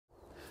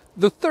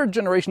The third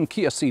generation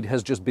Kia Ceed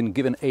has just been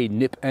given a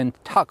nip and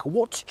tuck.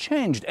 What's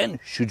changed and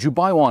should you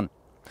buy one?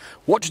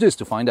 Watch this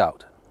to find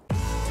out.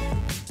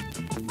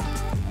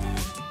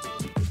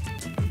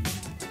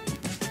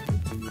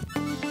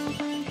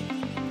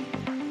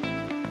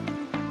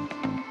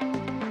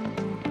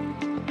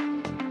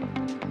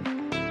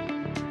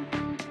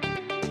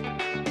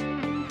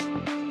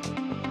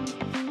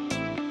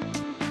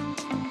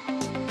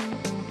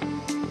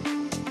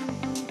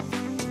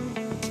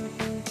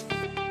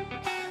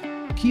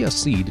 Kia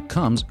Ceed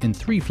comes in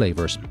three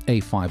flavors: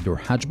 a 5-door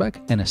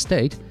hatchback, an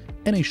estate,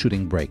 and a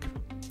shooting brake.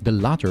 The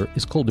latter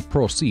is called the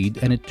Pro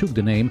Ceed, and it took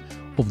the name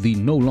of the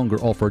no longer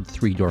offered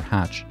 3-door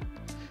hatch.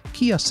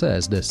 Kia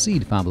says the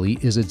Ceed family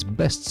is its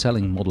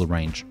best-selling model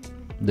range.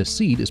 The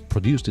Ceed is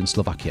produced in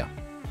Slovakia.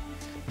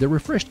 The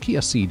refreshed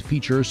Kia Ceed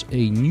features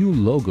a new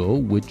logo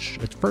which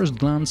at first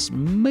glance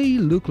may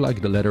look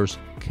like the letters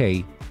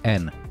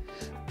KN.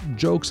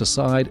 Jokes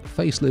aside,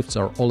 facelifts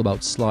are all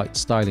about slight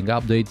styling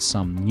updates,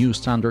 some new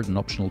standard and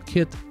optional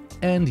kit,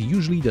 and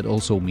usually that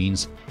also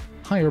means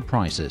higher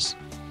prices.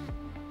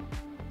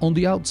 On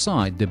the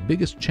outside, the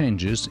biggest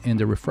changes in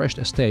the refreshed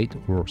estate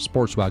or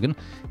Sportswagon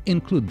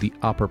include the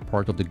upper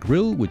part of the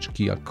grille, which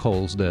Kia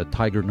calls the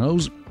tiger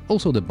nose.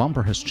 Also, the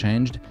bumper has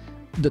changed.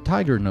 The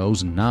tiger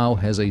nose now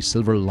has a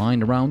silver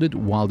line around it,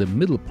 while the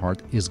middle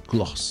part is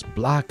gloss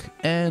black,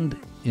 and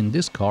in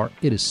this car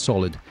it is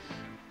solid,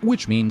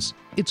 which means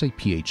it's a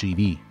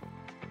PHEV.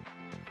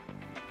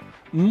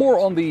 More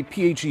on the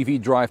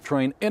PHEV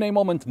drivetrain in a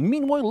moment.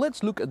 Meanwhile,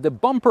 let's look at the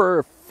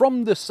bumper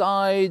from the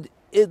side.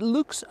 It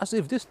looks as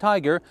if this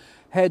Tiger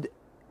had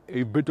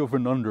a bit of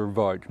an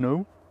underbite,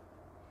 no?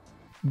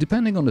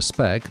 Depending on the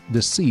spec, the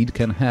Ceed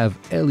can have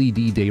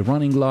LED day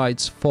running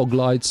lights, fog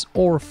lights,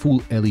 or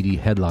full LED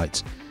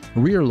headlights.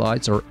 Rear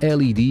lights are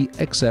LED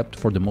except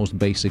for the most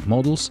basic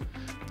models.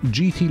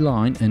 GT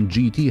line and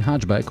GT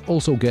hatchback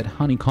also get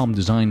honeycomb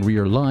design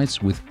rear lights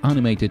with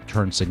animated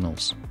turn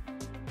signals.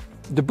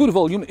 The boot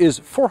volume is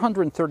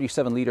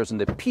 437 litres in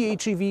the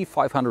PHEV,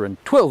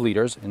 512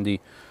 litres in the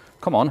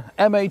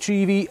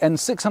MHEV, and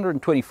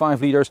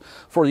 625 litres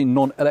for the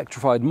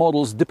non-electrified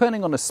models.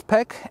 Depending on the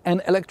spec,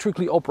 an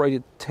electrically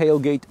operated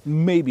tailgate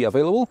may be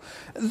available.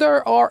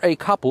 There are a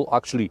couple,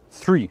 actually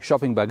 3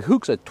 shopping bag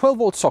hooks, a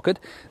 12-volt socket,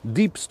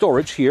 deep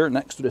storage here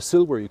next to the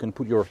sill where you can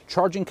put your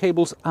charging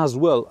cables, as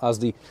well as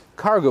the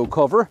cargo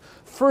cover.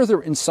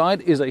 Further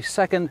inside is a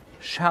second,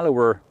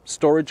 shallower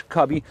storage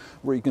cubby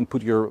where you can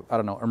put your,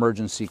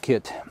 emergency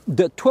kit.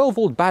 The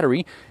 12-volt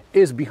battery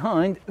is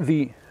behind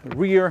the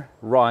rear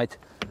right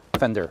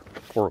fender,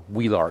 or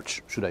wheel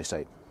arch, should I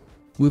say.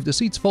 With the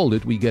seats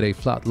folded, we get a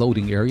flat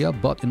loading area,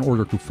 but in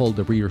order to fold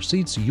the rear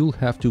seats, you'll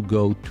have to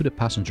go to the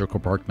passenger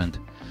compartment.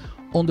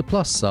 On the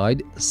plus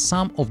side,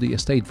 some of the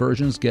estate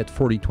versions get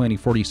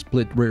 40-20-40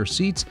 split rear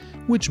seats,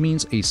 which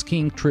means a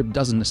skiing trip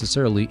doesn't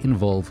necessarily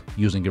involve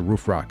using a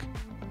roof rack.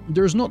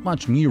 There's not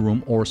much knee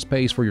room or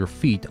space for your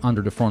feet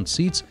under the front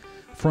seats.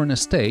 For an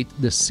estate,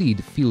 the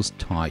Ceed feels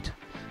tight.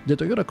 The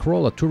Toyota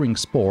Corolla Touring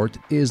Sport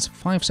is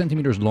 5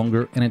 cm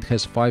longer and it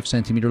has 5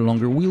 cm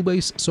longer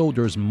wheelbase, so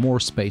there's more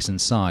space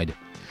inside.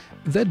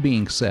 That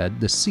being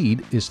said, the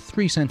Ceed is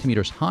 3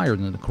 cm higher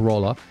than the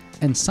Corolla,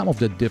 and some of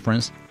the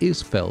difference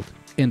is felt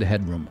in the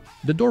headroom.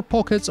 The door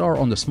pockets are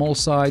on the small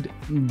side.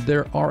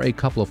 There are a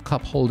couple of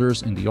cup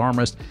holders in the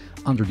armrest.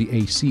 Under the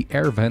AC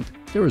air vent,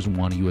 there is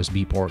one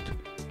USB port.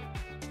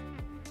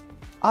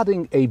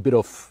 Adding a bit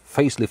of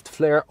facelift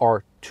flair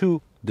are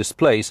 2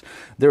 displays.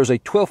 There's a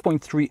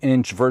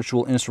 12.3-inch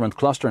virtual instrument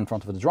cluster in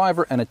front of the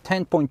driver and a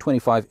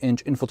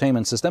 10.25-inch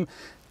infotainment system.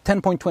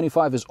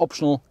 10.25 is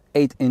optional,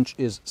 8-inch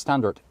is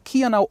standard.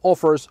 Kia now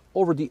offers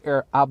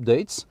over-the-air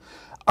updates.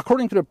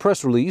 According to the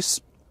press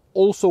release,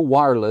 also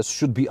wireless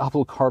should be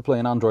Apple CarPlay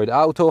and Android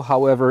Auto.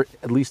 However,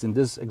 at least in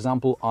this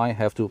example, I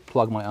have to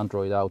plug my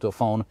Android Auto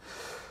phone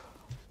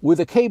with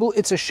a cable.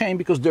 It's a shame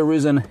because there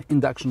is an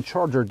induction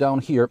charger down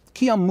here.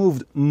 Kia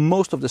moved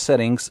most of the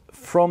settings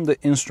from the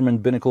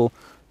instrument binnacle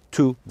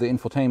to the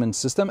infotainment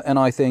system, and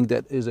I think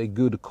that is a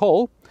good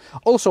call.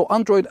 Also,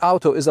 Android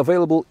Auto is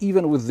available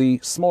even with the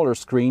smaller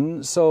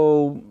screen,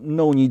 so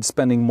no need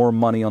spending more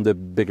money on the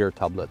bigger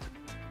tablet.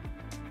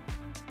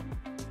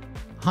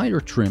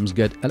 Higher trims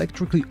get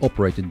electrically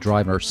operated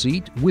driver's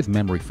seat with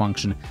memory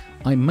function.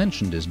 I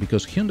mention this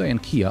because Hyundai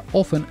and Kia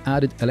often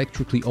added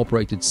electrically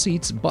operated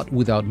seats but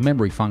without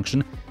memory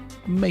function,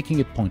 making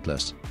it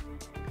pointless.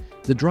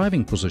 The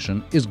driving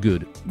position is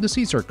good. The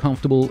seats are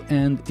comfortable,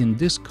 and in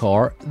this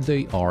car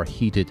they are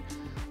heated.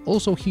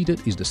 Also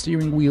heated is the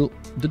steering wheel.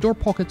 The door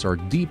pockets are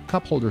deep,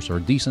 cup holders are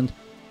decent,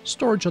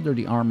 storage under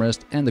the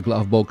armrest and the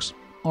glove box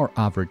are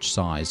average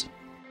size.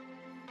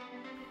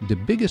 The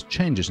biggest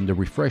changes in the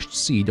refreshed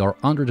Ceed are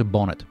under the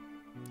bonnet.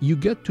 You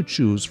get to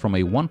choose from a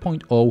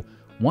 1.0,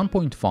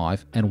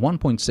 1.5 and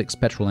 1.6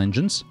 petrol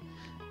engines.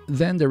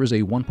 Then there is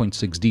a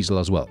 1.6 diesel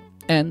as well,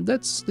 and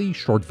that's the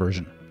short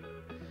version.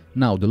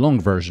 Now the long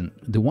version.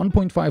 The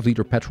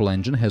 1.5-liter petrol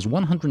engine has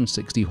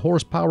 160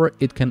 horsepower.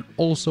 It can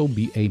also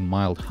be a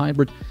mild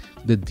hybrid.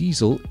 The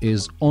diesel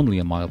is only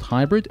a mild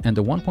hybrid, and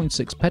the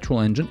 1.6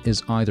 petrol engine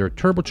is either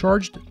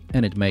turbocharged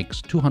and it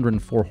makes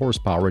 204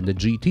 horsepower in the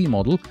GT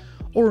model,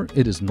 or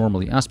it is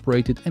normally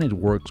aspirated and it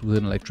works with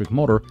an electric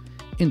motor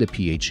in the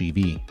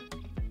PHEV.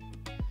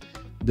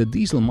 The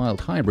diesel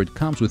mild hybrid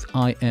comes with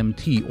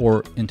IMT,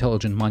 or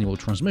intelligent manual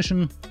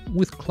transmission,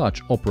 with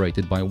clutch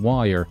operated by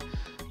wire.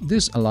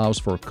 This allows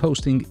for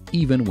coasting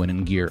even when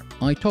in gear.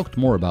 I talked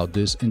more about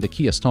this in the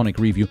Kia Stonic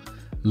review,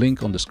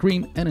 link on the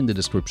screen and in the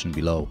description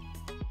below.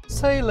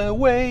 Sail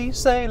away,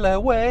 sail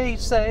away,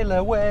 sail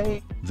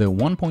away. The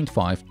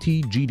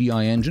 1.5T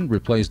GDI engine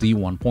replaced the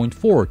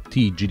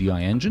 1.4T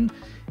GDI engine.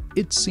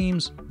 It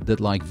seems that,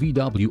 like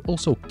VW,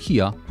 also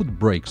Kia put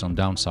brakes on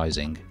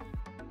downsizing.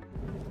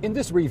 In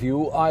this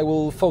review, I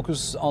will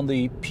focus on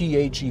the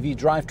PHEV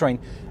drivetrain.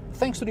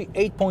 Thanks to the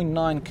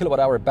 8.9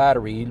 kilowatt-hour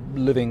battery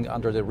living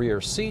under the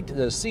rear seat,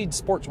 the Ceed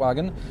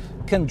Sportswagon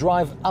can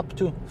drive up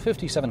to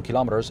 57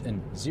 kilometers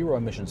in zero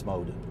emissions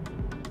mode.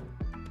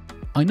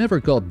 I never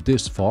got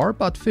this far,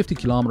 but 50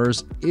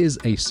 kilometers is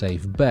a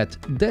safe bet.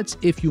 That's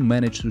if you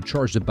manage to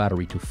charge the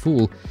battery to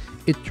full.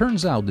 It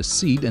turns out the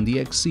Ceed and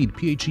the Ceed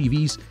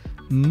PHEVs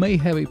may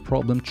have a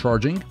problem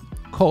charging,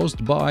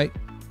 caused by,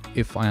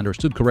 if I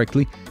understood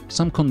correctly,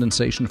 some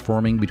condensation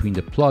forming between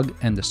the plug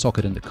and the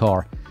socket in the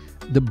car.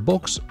 The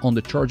box on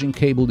the charging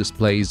cable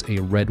displays a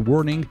red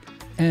warning,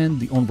 and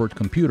the onboard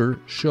computer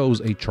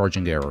shows a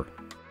charging error.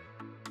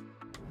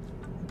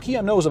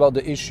 Kia knows about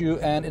the issue,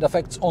 and it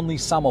affects only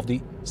some of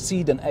the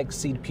Ceed and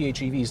Ceed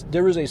PHEVs.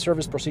 There is a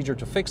service procedure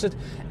to fix it,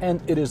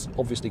 and it is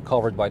obviously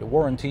covered by the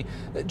warranty.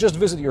 Just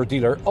visit your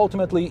dealer.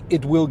 Ultimately,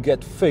 it will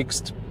get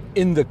fixed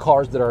in the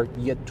cars that are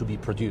yet to be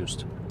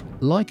produced.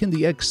 Like in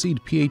the Ceed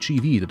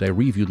PHEV that I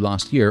reviewed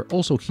last year,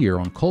 also here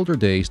on colder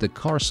days the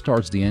car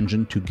starts the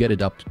engine to get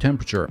it up to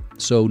temperature,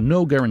 so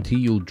no guarantee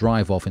you'll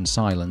drive off in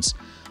silence.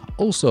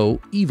 Also,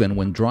 even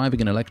when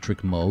driving in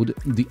electric mode,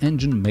 the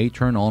engine may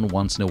turn on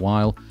once in a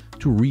while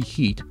to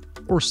reheat,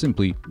 or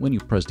simply when you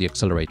press the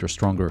accelerator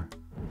stronger.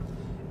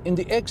 In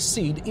the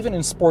Ceed, even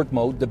in sport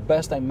mode, the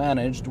best I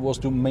managed was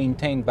to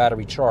maintain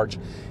battery charge.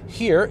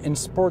 Here, in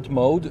sport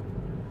mode,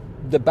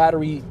 the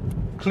battery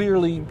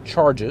clearly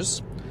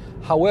charges,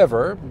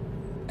 however,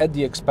 at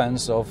the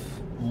expense of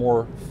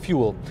more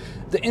fuel.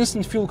 The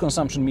instant fuel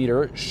consumption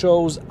meter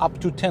shows up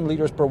to 10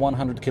 liters per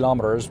 100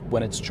 kilometers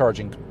when it's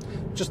charging.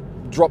 Just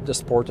drop the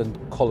sport and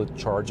call it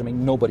charge. I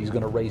mean, nobody's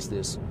going to race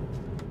this.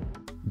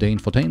 The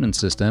infotainment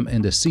system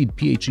in the Ceed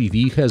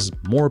PHEV has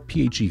more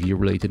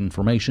PHEV-related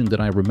information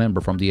than I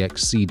remember from the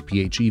Ceed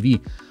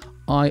PHEV.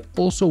 I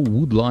also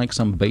would like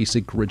some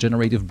basic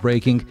regenerative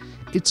braking.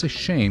 It's a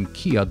shame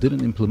Kia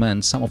didn't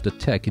implement some of the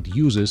tech it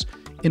uses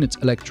in its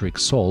electric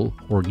Soul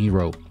or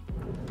Niro.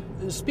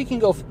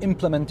 Speaking of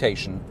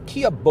implementation,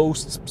 Kia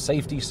boasts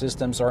safety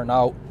systems are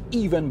now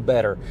even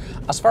better.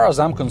 As far as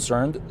I'm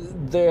concerned,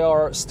 they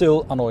are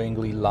still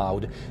annoyingly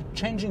loud.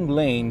 Changing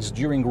lanes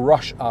during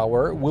rush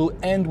hour will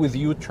end with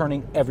you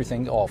turning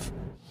everything off.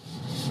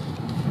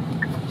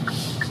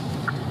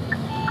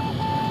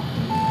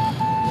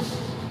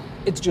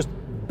 It's just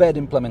bad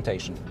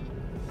implementation.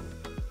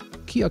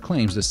 Kia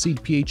claims the Ceed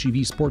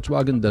PHEV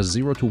Sportswagon does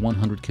 0 to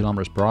 100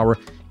 km per hour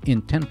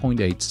in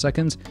 10.8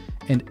 seconds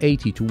and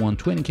 80 to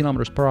 120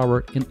 km per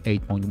hour in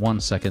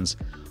 8.1 seconds.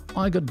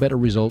 I got better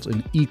results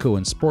in Eco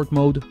and Sport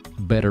mode,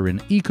 better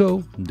in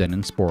Eco than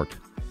in Sport.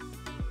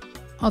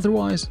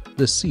 Otherwise,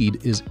 the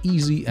Ceed is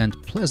easy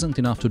and pleasant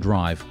enough to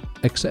drive,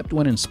 except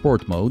when in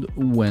Sport mode,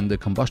 when the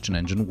combustion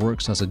engine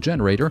works as a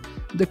generator,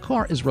 the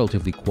car is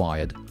relatively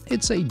quiet.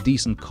 It's a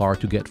decent car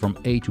to get from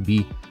A to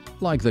B,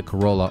 like the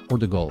Corolla or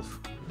the Golf.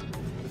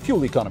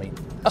 Fuel economy.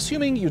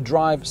 Assuming you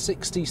drive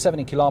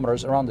 60-70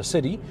 kilometers around the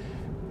city,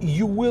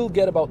 you will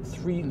get about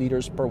 3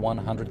 liters per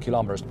 100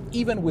 kilometers.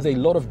 Even with a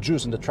lot of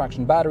juice in the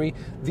traction battery,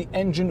 the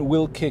engine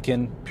will kick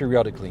in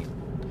periodically.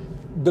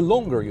 The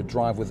longer you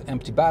drive with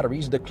empty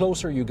batteries, the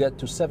closer you get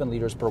to 7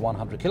 liters per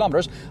 100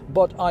 kilometers,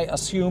 but I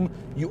assume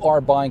you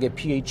are buying a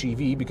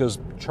PHEV because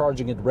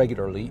charging it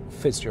regularly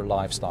fits your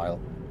lifestyle.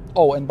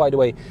 Oh, and by the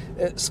way,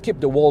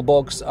 skip the wall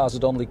box as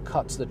it only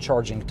cuts the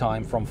charging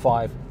time from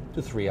 5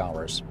 to 3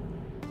 hours.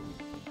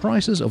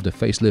 Prices of the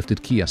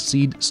facelifted Kia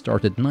Ceed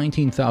start at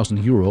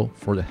 €19,000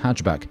 for the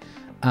hatchback.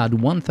 Add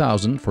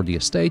 €1,000 for the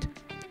estate,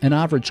 an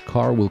average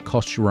car will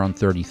cost you around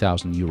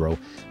 €30,000.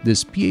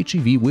 This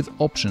PHEV with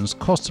options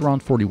costs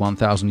around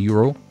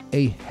 €41,000,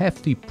 a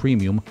hefty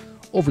premium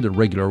over the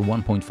regular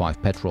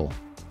 1.5 petrol.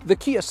 The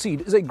Kia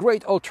Ceed is a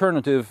great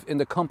alternative in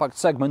the compact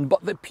segment,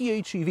 but the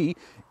PHEV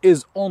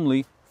is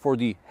only for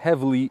the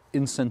heavily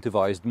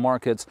incentivized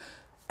markets.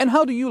 And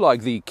how do you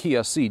like the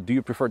Kia Ceed? Do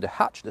you prefer the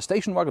hatch, the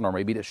station wagon, or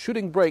maybe the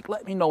shooting brake?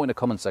 Let me know in the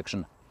comment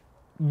section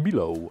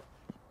below.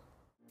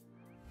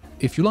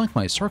 If you like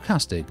my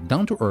sarcastic,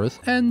 down-to-earth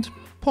and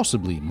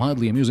possibly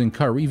mildly amusing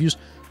car reviews,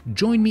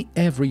 join me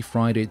every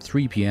Friday at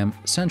 3 p.m.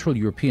 Central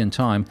European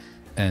Time,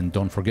 and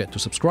don't forget to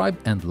subscribe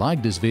and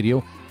like this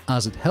video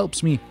as it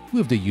helps me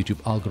with the YouTube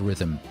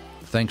algorithm.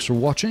 Thanks for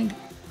watching,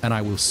 and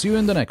I will see you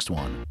in the next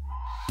one.